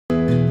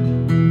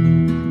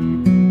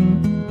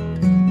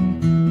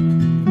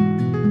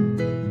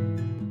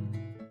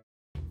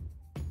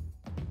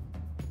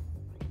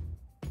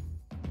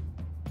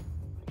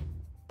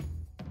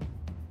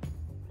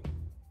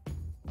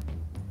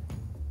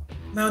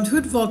Mount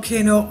Hood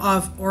volcano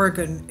of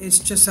Oregon is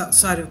just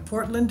outside of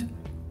Portland.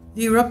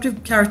 The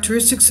eruptive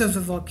characteristics of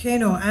the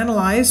volcano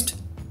analyzed.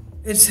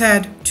 It's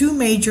had 2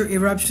 major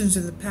eruptions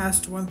in the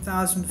past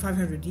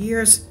 1,500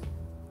 years,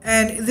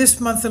 and this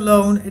month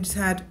alone it's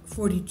had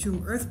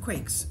 42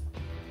 earthquakes.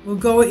 We'll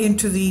go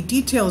into the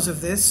details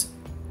of this,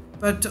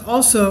 but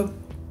also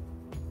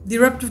the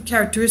eruptive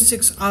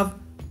characteristics of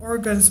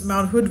Oregon's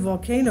Mount Hood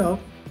volcano,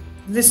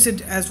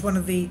 listed as one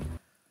of the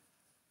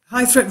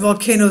high-threat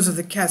volcanoes of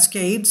the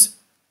Cascades.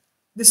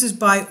 This is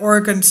by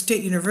Oregon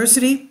State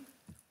University.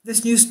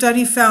 This new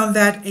study found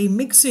that a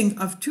mixing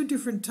of 2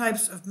 different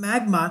types of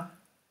magma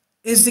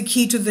is the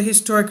key to the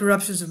historic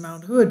eruptions of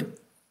Mount Hood.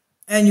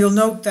 And you'll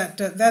note that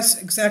that's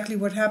exactly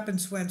what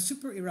happens when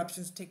super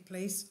eruptions take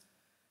place.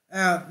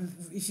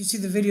 If you see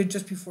the video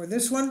just before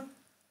this one,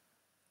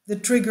 the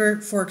trigger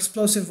for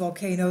explosive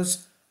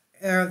volcanoes,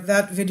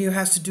 that video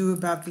has to do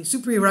about the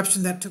super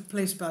eruption that took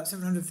place about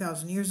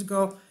 700,000 years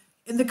ago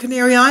in the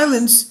Canary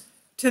Islands,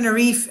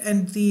 Tenerife,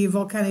 and the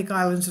volcanic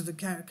islands of the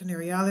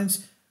Canary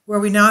Islands, where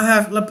we now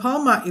have La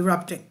Palma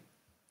erupting.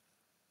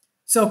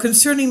 So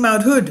concerning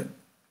Mount Hood,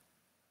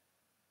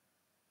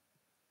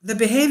 the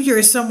behavior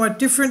is somewhat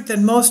different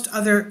than most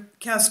other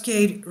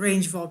Cascade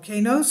Range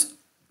volcanoes.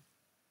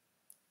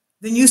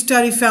 The new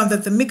study found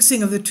that the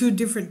mixing of the 2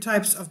 different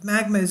types of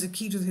magma is the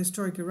key to the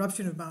historic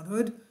eruption of Mount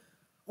Hood,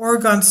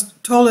 Oregon's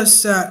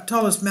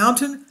tallest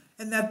mountain,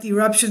 and that the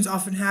eruptions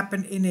often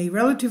happen in a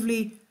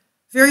relatively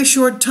very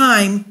short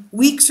time,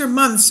 weeks or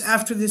months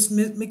after this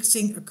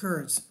mixing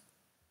occurs.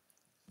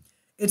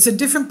 It's a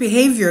different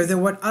behavior than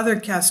what other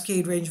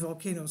Cascade Range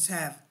volcanoes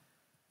have,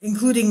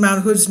 including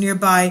Mount Hood's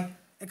nearby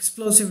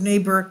explosive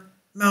neighbor,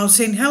 Mount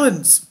St.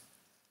 Helens,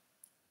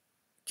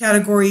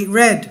 category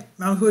red.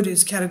 Mount Hood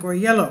is category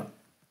yellow.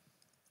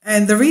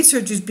 And the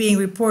research is being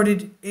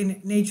reported in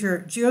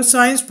Nature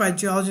Geoscience by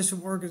geologists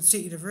from Oregon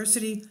State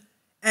University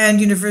and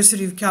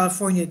University of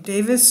California at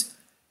Davis.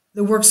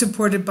 The work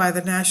supported by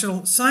the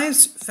National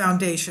Science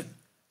Foundation.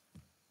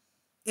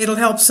 It'll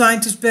help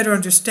scientists better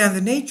understand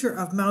the nature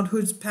of Mount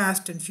Hood's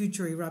past and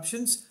future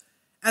eruptions,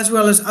 as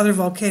well as other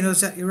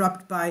volcanoes that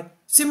erupt by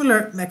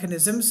similar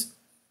mechanisms.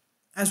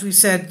 As we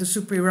said, the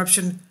super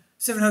eruption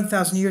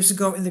 700,000 years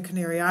ago in the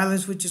Canary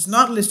Islands, which is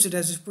not listed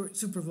as a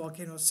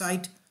supervolcano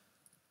site.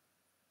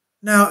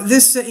 Now,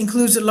 this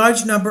includes a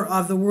large number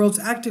of the world's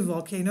active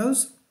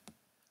volcanoes.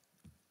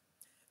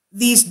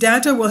 These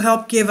data will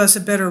help give us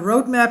a better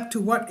roadmap to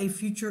what a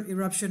future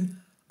eruption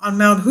on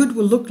Mount Hood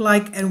will look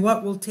like and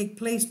what will take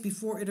place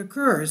before it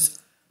occurs.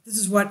 This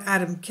is what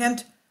Adam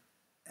Kent,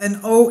 an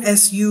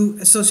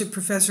OSU Associate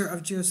Professor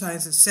of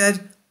Geosciences,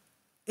 said.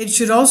 It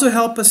should also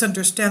help us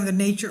understand the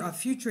nature of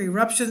future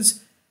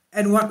eruptions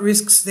and what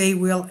risks they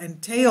will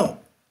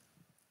entail.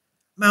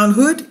 Mount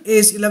Hood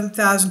is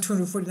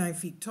 11,249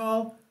 feet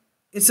tall.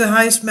 It's the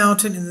highest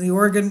mountain in the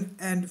Oregon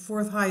and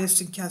 4th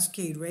highest in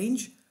Cascade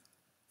Range.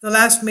 The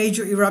last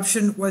major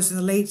eruption was in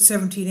the late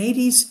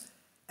 1780s,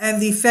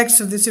 and the effects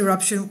of this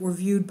eruption were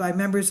viewed by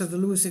members of the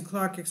Lewis and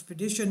Clark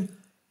expedition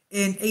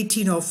in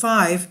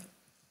 1805.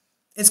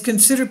 It's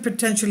considered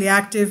potentially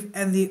active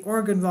and the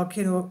Oregon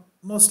volcano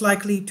most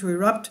likely to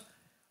erupt,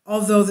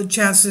 although the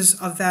chances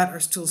of that are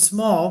still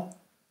small.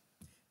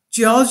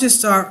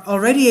 Geologists are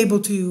already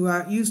able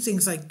to use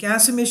things like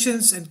gas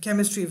emissions and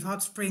chemistry of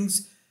hot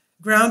springs,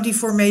 ground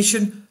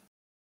deformation.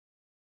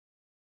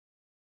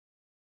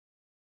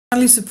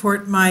 Finally,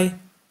 support my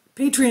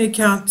Patreon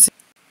account.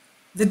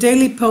 The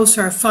daily posts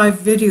are 5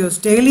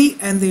 videos daily,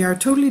 and they are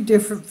totally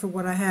different from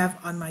what I have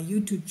on my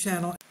YouTube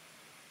channel.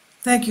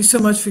 Thank you so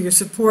much for your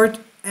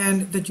support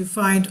and that you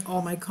find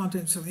all my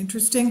content so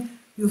interesting.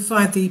 You'll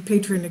find the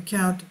Patreon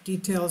account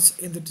details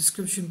in the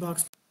description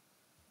box.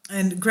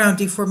 And ground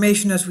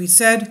deformation, as we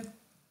said.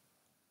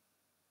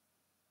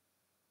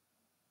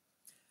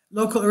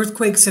 Local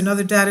earthquakes and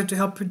other data to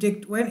help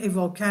predict when a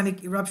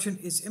volcanic eruption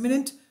is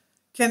imminent,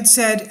 Kent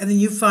said, and the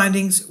new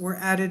findings were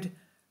added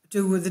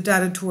to the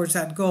data towards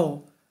that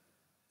goal.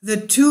 The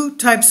 2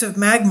 types of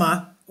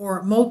magma,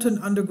 or molten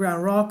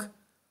underground rock,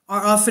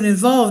 are often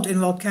involved in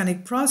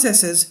volcanic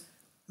processes: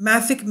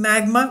 mafic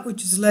magma,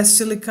 which is less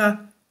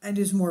silica and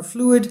is more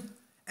fluid,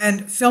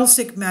 and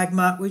felsic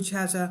magma, which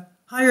has a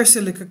higher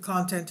silica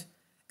content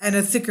and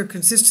a thicker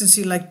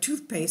consistency like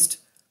toothpaste.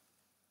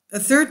 A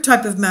 3rd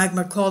type of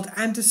magma, called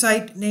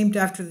andesite, named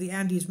after the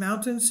Andes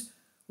Mountains,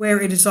 where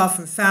it is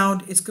often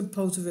found, is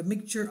composed of a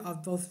mixture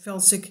of both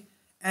felsic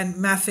and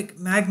mafic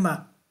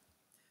magma.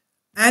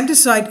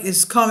 Andesite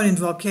is common in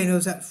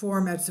volcanoes that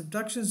form at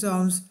subduction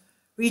zones,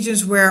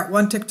 regions where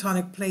one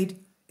tectonic plate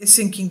is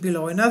sinking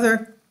below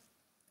another,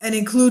 and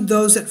include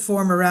those that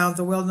form around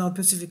the well-known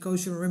Pacific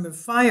Ocean Rim of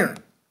Fire.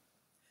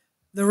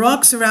 The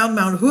rocks around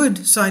Mount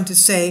Hood,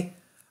 scientists say,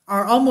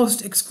 are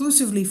almost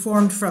exclusively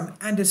formed from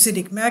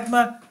andesitic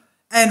magma,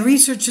 and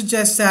research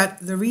suggests that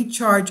the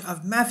recharge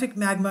of mafic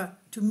magma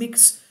to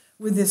mix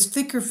with this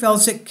thicker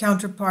felsic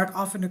counterpart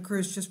often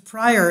occurs just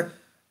prior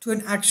to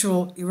an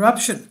actual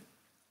eruption.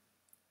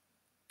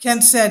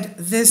 Kent said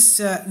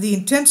the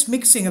intense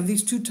mixing of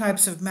these 2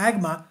 types of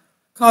magma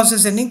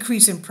causes an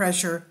increase in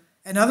pressure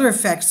and other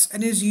effects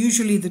and is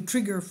usually the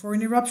trigger for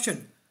an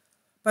eruption.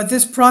 But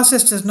this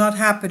process does not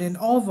happen in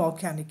all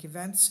volcanic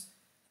events.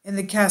 In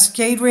the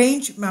Cascade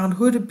Range, Mount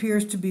Hood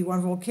appears to be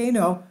one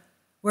volcano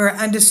where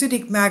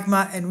andesitic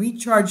magma and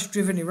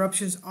recharge-driven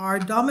eruptions are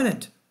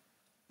dominant.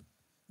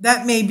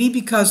 That may be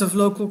because of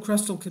local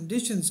crustal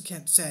conditions,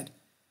 Kent said.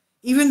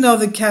 Even though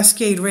the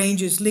Cascade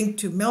Range is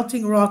linked to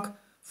melting rock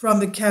from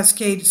the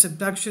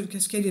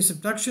Cascadia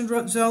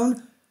subduction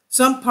zone,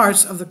 some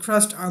parts of the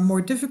crust are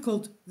more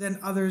difficult than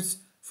others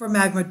for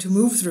magma to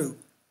move through.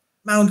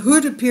 Mount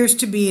Hood appears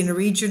to be in a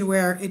region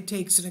where it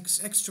takes an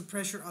extra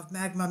pressure of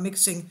magma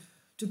mixing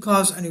to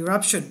cause an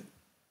eruption.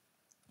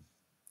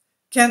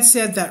 Kent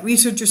said that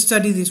researchers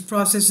study these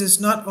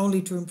processes not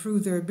only to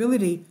improve their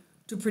ability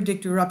to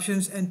predict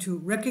eruptions and to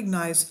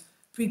recognize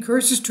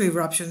precursors to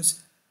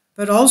eruptions,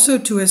 but also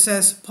to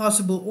assess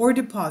possible ore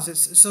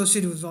deposits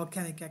associated with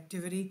volcanic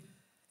activity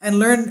and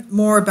learn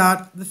more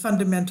about the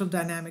fundamental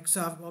dynamics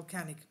of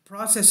volcanic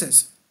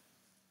processes.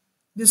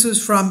 This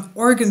was from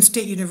Oregon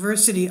State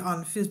University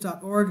on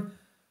phys.org.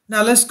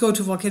 Now let's go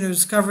to volcano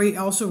discovery.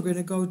 Also, we're going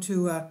to go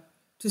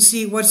to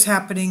see what's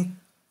happening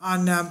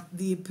on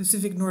the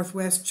Pacific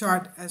Northwest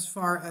chart as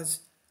far as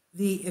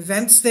the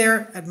events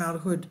there at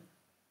Mount Hood.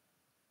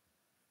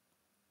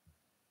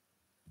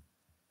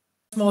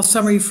 Small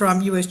summary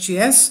from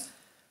USGS.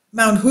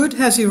 Mount Hood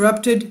has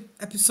erupted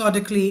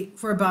episodically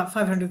for about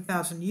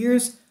 500,000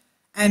 years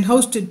and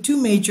hosted two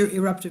major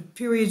eruptive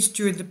periods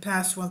during the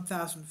past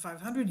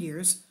 1,500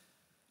 years.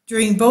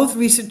 During both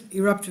recent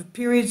eruptive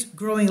periods,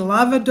 growing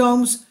lava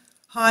domes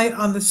high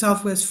on the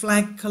southwest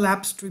flank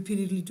collapsed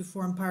repeatedly to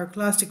form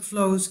pyroclastic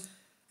flows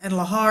and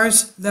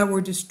lahars that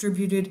were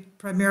distributed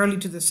primarily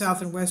to the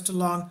south and west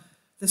along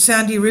the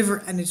Sandy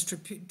River and its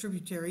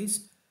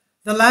tributaries.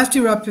 The last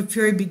eruptive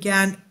period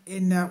began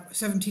in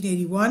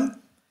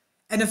 1781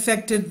 and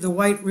affected the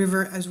White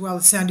River as well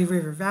as Sandy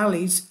River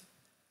valleys.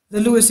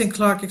 The Lewis and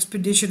Clark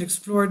expedition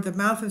explored the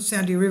mouth of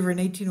Sandy River in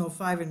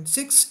 1805 and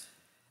 6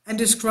 and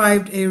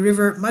described a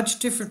river much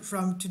different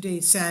from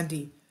today's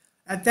Sandy.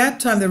 At that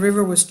time, the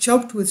river was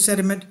choked with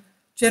sediment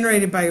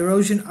generated by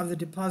erosion of the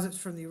deposits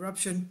from the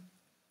eruption,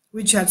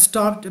 which had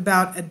stopped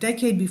about a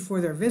decade before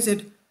their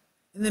visit.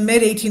 In the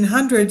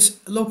mid-1800s,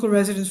 local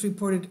residents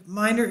reported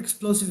minor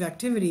explosive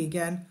activity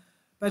again,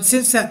 but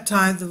since that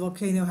time, the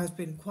volcano has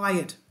been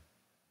quiet.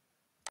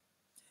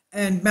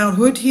 And Mount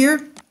Hood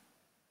here,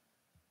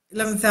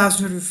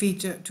 11,200 feet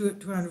to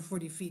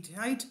 240 feet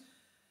height.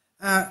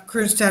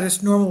 Current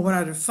status normal 1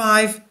 out of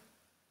 5.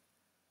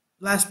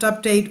 Last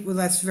update, well,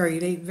 that's very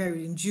late,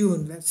 very in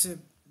June. That's a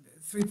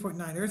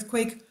 3.9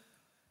 earthquake.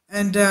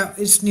 And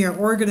it's near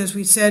Oregon, as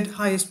we said,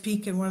 highest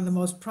peak and one of the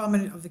most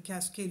prominent of the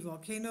Cascade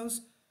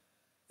volcanoes.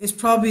 It's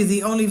probably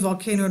the only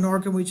volcano in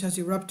Oregon which has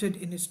erupted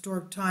in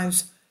historic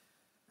times.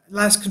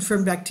 Last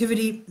confirmed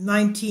activity,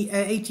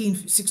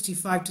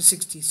 1865 to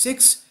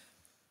 66.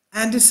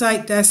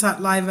 Andesite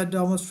dacite lava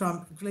domes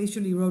from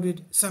glacially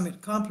eroded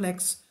summit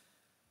complex.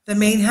 The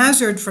main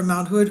hazard for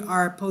Mount Hood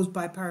are posed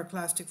by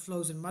pyroclastic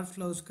flows and mud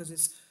flows because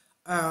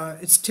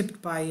it's tipped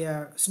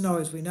by snow,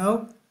 as we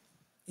know,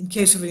 in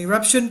case of an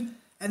eruption.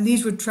 And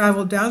these would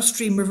travel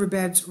downstream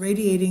riverbeds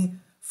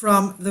radiating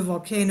from the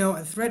volcano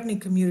and threatening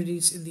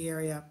communities in the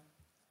area.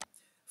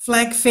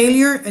 Flank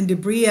failure and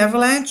debris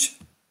avalanche.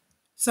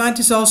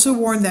 Scientists also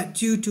warn that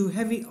due to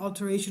heavy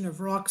alteration of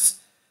rocks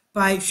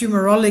by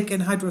fumarolic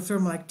and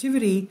hydrothermal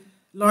activity,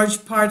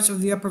 large parts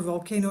of the upper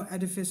volcano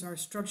edifice are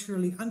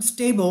structurally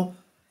unstable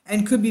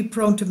and could be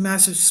prone to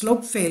massive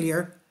slope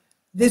failure.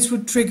 This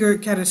would trigger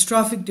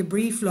catastrophic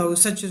debris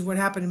flows, such as what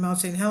happened in Mount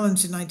St.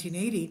 Helens in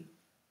 1980,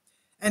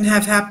 and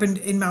have happened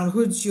in Mount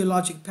Hood's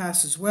geologic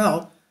past as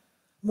well.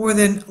 More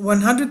than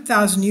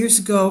 100,000 years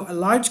ago, a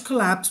large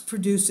collapse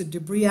produced a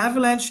debris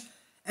avalanche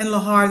and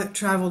lahar that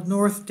traveled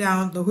north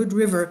down the Hood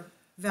River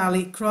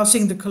Valley,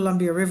 crossing the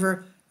Columbia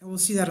River, and we'll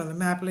see that on the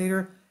map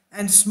later.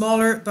 And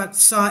smaller but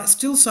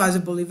still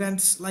sizable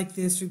events like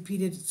this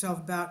repeated itself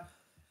about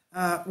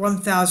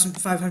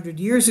 1,500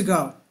 years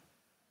ago.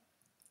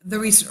 The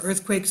recent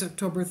earthquakes,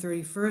 October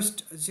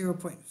 31st,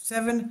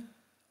 0.7,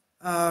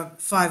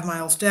 5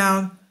 miles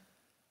down.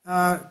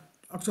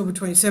 October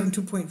 27,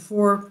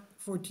 2.4,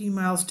 14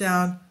 miles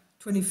down.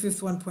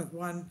 25th,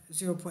 1.1,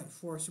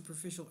 0.4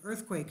 superficial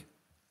earthquake.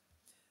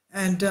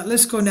 And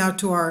let's go now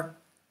to our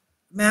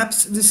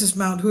maps. This is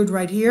Mount Hood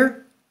right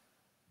here.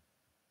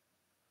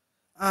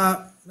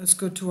 Let's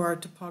go to our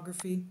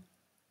topography.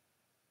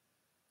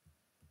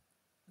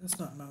 That's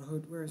not Mount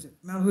Hood. Where is it?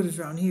 Mount Hood is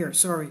around here.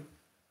 Sorry.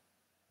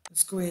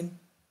 Let's go in.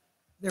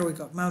 There we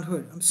go. Mount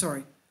Hood. I'm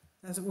sorry.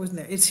 It wasn't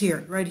there. It's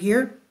here. Right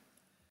here.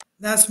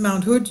 That's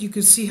Mount Hood. You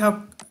can see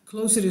how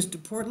close it is to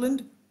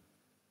Portland.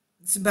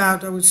 It's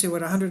about, I would say,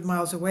 100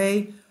 miles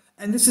away.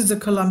 And this is the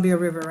Columbia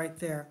River right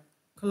there.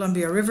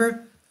 Columbia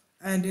River.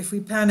 And if we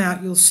pan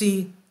out, you'll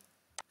see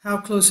how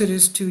close it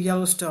is to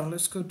Yellowstone.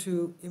 Let's go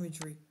to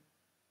imagery.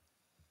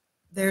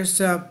 There's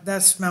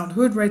that's Mount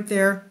Hood right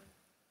there,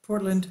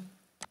 Portland,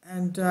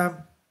 and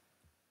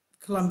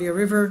Columbia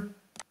River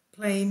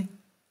plain,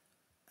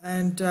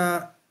 and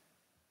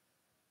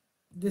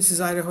This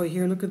is Idaho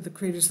here. Look at the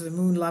craters of the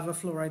moon, lava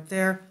flow right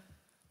there.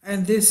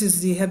 And this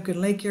is the Hebgen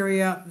Lake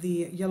area,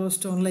 the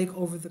Yellowstone Lake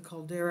over the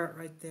caldera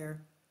right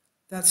there.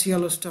 That's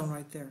Yellowstone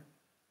right there.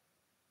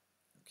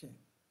 Okay,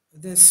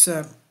 this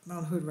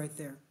Mount Hood right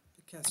there,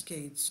 the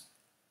Cascades.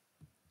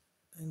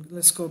 And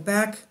let's go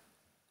back.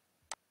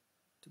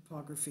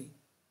 Topography.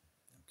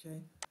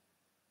 Okay,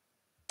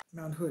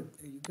 Mount Hood,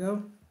 there you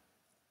go.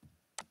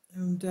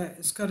 And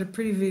it's got a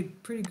pretty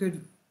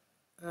good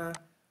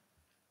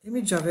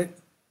image of it.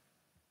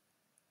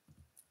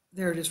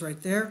 There it is right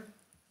there.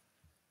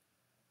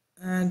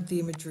 And the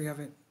imagery of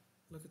it.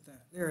 Look at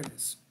that. There it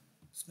is.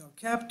 Snow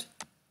capped.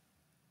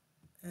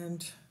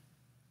 And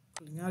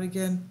pulling out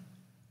again.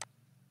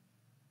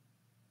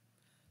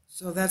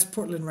 So that's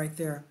Portland right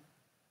there.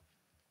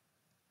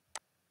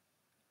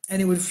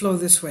 And it would flow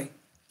this way.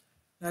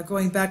 Now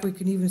going back, we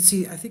can even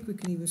see, I think we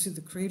can even see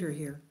the crater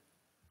here.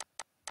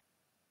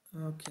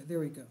 Okay, there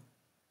we go.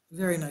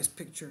 Very nice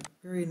picture.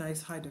 Very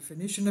nice high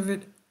definition of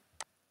it.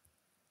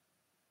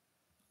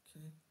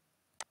 Okay.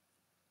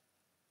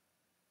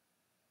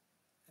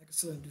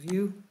 Excellent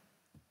view.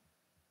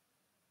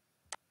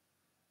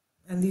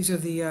 And these are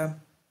the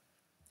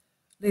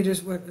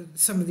latest,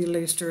 some of the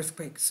latest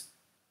earthquakes.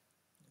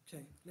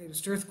 Okay,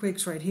 latest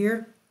earthquakes right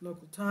here,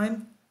 local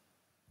time.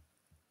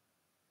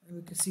 And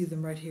we can see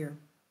them right here.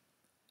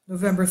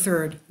 November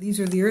 3rd. These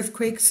are the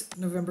earthquakes,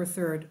 November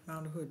 3rd,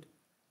 Mount Hood.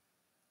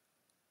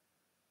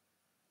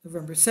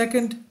 November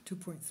 2nd,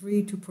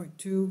 2.3,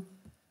 2.2,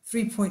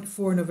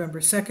 3.4, November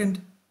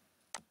 2nd.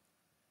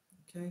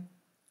 Okay.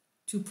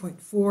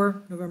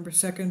 2.4, November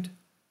 2nd.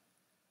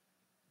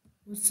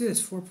 What's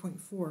this?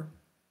 4.4.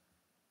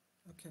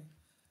 Okay.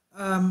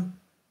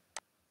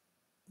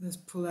 Let's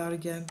pull out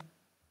again.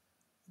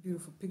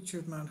 Beautiful picture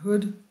of Mount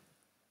Hood.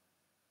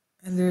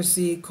 And there's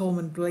the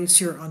Coleman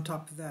Glacier on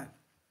top of that.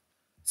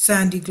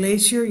 Sandy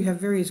Glacier, you have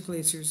various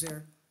glaciers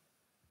there.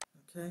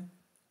 Okay.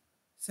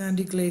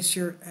 Sandy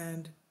Glacier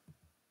and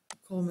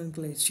Coleman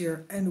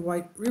Glacier and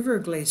White River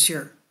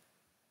Glacier.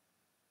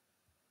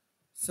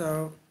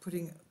 So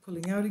pulling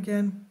out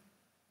again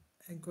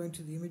and going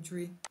to the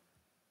imagery.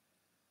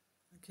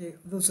 Okay,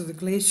 those are the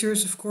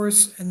glaciers, of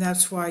course, and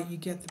that's why you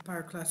get the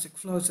pyroclastic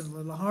flows and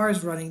the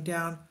lahars running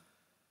down.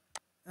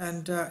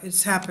 And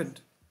it's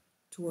happened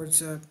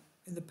towards, in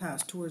the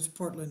past, towards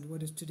Portland,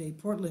 what is today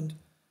Portland.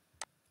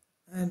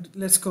 And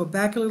let's go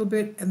back a little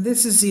bit. And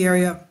this is the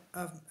area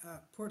of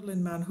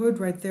Portland, Mount Hood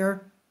right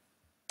there.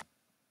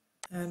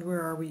 And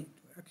where are we?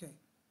 Okay.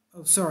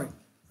 Oh, sorry.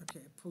 Okay,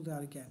 I pulled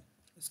out again.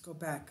 Let's go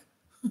back.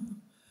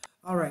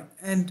 All right.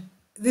 And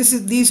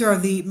these are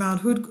the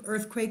Mount Hood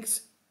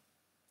earthquakes.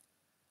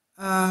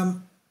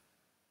 42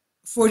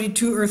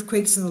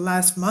 earthquakes in the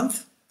last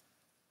month.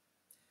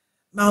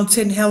 Mount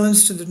St.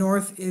 Helens to the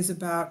north is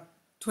about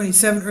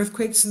 27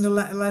 earthquakes in the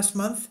last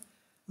month.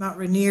 Mount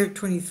Rainier,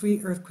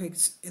 23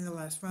 earthquakes in the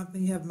last month.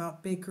 Then you have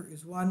Mount Baker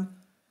is 1,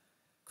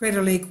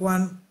 Crater Lake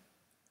 1,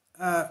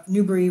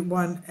 Newbury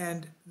 1,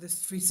 and the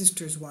Three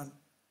Sisters 1.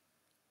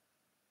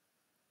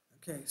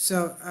 Okay,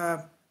 so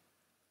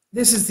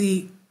this is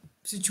the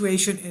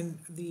situation in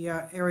the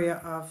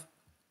area of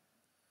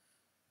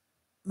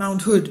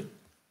Mount Hood.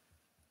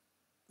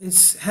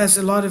 It has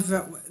a lot of,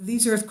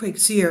 these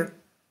earthquakes here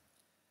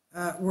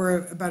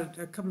were about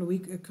a couple of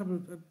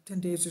 10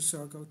 days or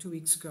so ago, 2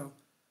 weeks ago.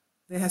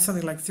 They had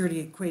something like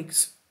 38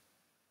 quakes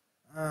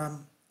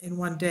in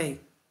one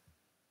day.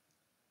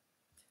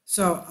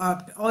 So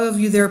all of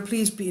you there,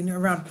 please be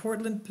around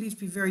Portland. Please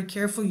be very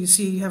careful. You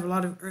see you have a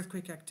lot of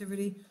earthquake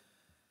activity.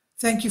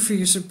 Thank you for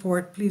your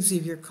support. Please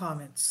leave your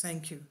comments.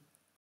 Thank you.